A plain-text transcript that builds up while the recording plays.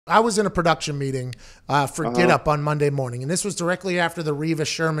I was in a production meeting for Get Up on Monday morning, and this was directly after the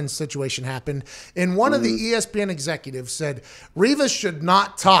Revis-Sherman situation happened. And one of the ESPN executives said, Revis should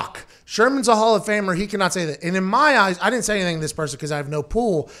not talk. Sherman's a Hall of Famer. He cannot say that. And in my eyes, I didn't say anything to this person because I have no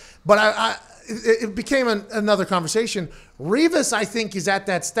pull, but it became another conversation. Revis, I think, is at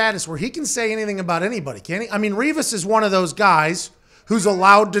that status where he can say anything about anybody, can't he? I mean, Revis is one of those guys who's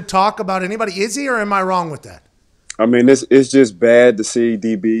allowed to talk about anybody. Is he, or am I wrong with that? I mean, it's just bad to see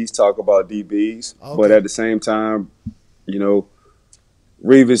DBs talk about DBs, but at the same time, you know,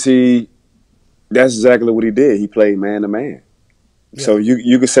 Revis, that's exactly what he did. He played man to man. Yeah. So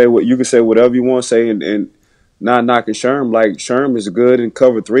you can say whatever you want to say, and not knocking Sherm. Like, Sherm is good in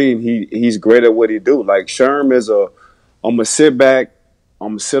cover 3, and he's great at what he do. Like, Sherm is I'm gonna sit back, I'm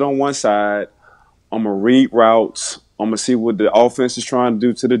gonna sit on one side, I'm gonna read routes, I'm gonna see what the offense is trying to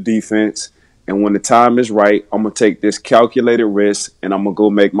do to the defense. And when the time is right, I'm going to take this calculated risk and I'm going to go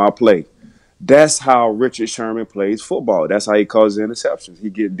make my play. That's how Richard Sherman plays football. That's how he causes interceptions.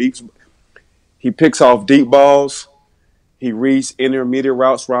 He get deep. He picks off deep balls. He reads intermediate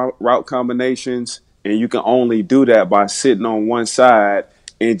route combinations. And you can only do that by sitting on one side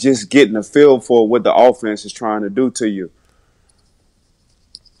and just getting a feel for what the offense is trying to do to you.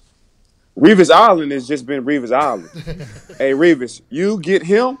 Revis Island has just been Revis Island. Hey, Revis, you get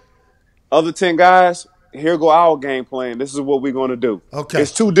him. Other 10 guys, here go our game plan. This is what we're going to do. Okay.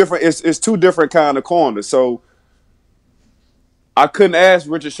 It's two different kind of corners. So I couldn't ask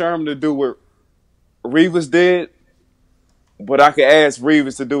Richard Sherman to do what Revis did, but I could ask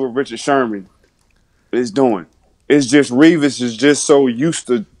Revis to do what Richard Sherman is doing. It's just Revis is just so used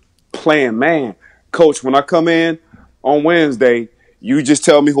to playing man. Coach, when I come in on Wednesday, you just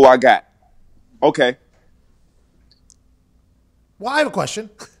tell me who I got. Okay. Well, I have a question.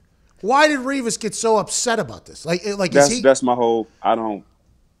 Why did Revis get so upset about this? That's my whole. I don't.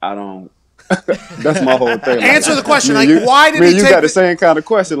 That's my whole thing. Answer the question. Why did he take? You got the same kind of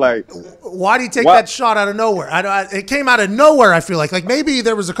question. Like, why did he take that shot out of nowhere? It came out of nowhere. I feel like maybe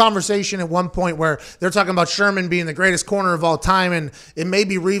there was a conversation at one point where they're talking about Sherman being the greatest corner of all time, and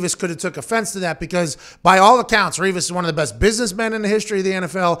maybe Revis could have took offense to that because, by all accounts, Revis is one of the best businessmen in the history of the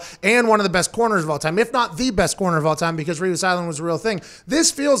NFL and one of the best corners of all time, if not the best corner of all time, because Revis Island was a real thing.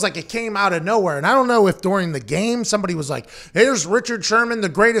 This feels like it came out of nowhere, and I don't know if during the game somebody was like, "Here's Richard Sherman, the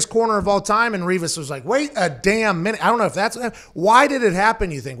greatest corner of all time." And Revis was like, wait a damn minute. I don't know if that's – why did it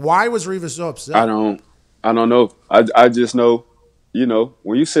happen, you think? Why was Revis so upset? I don't know. I just know, you know,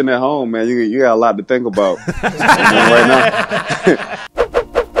 when you're sitting at home, man, you got a lot to think about right now.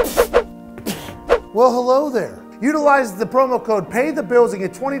 Well, hello there. Utilize the promo code Pay the Bills and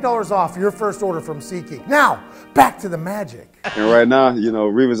get $20 off your first order from SeatGeek. Now, back to the magic. And right now, you know,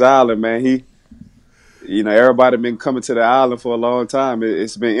 Revis Island, man, everybody been coming to the island for a long time.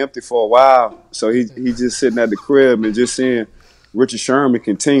 It's been empty for a while. So he just sitting at the crib and just seeing Richard Sherman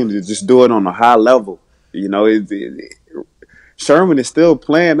continue to just do it on a high level. You know, Sherman is still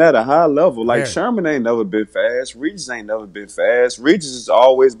playing at a high level. Like, Sherman ain't never been fast. Regis ain't never been fast. Regis has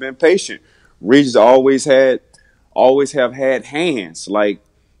always been patient. Regis always have had hands. Like,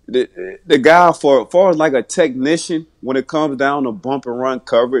 the guy, for as far as like a technician, when it comes down to bump and run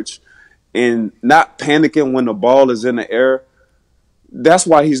coverage, and not panicking when the ball is in the air, that's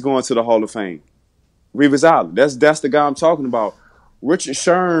why he's going to the Hall of Fame. Revis Island, that's the guy I'm talking about. Richard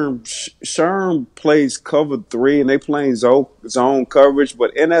Sherm plays cover 3, and they playing zone coverage.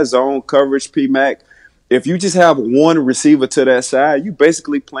 But in that zone coverage, P-Mac, if you just have one receiver to that side, you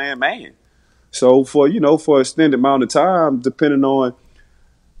basically playing man. So for an extended amount of time, depending on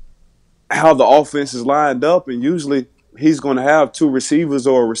how the offense is lined up, and usually he's going to have 2 receivers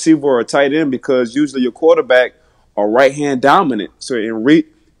or a receiver or a tight end because usually your quarterback are right-hand dominant. So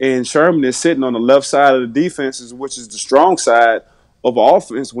and Sherman is sitting on the left side of the defenses, which is the strong side of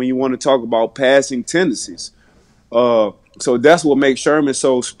offense when you want to talk about passing tendencies. So that's what makes Sherman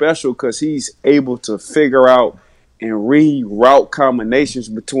so special, because he's able to figure out and read route combinations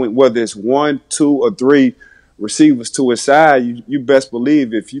between whether it's 1, 2, or 3 receivers to his side. You best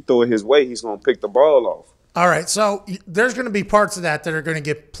believe if you throw it his way, he's going to pick the ball off. All right, so there's going to be parts of that are going to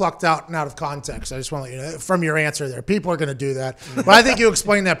get plucked out and out of context. I just want to let you know from your answer there. People are going to do that. But I think you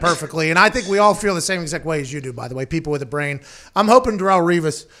explained that perfectly, and I think we all feel the same exact way as you do, by the way, people with a brain. I'm hoping Darrelle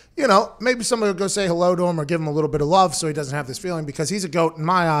Revis, maybe somebody will go say hello to him or give him a little bit of love so he doesn't have this feeling, because he's a GOAT in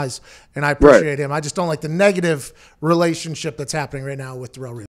my eyes, and I appreciate him. I just don't like the negative relationship that's happening right now with Darrelle Revis.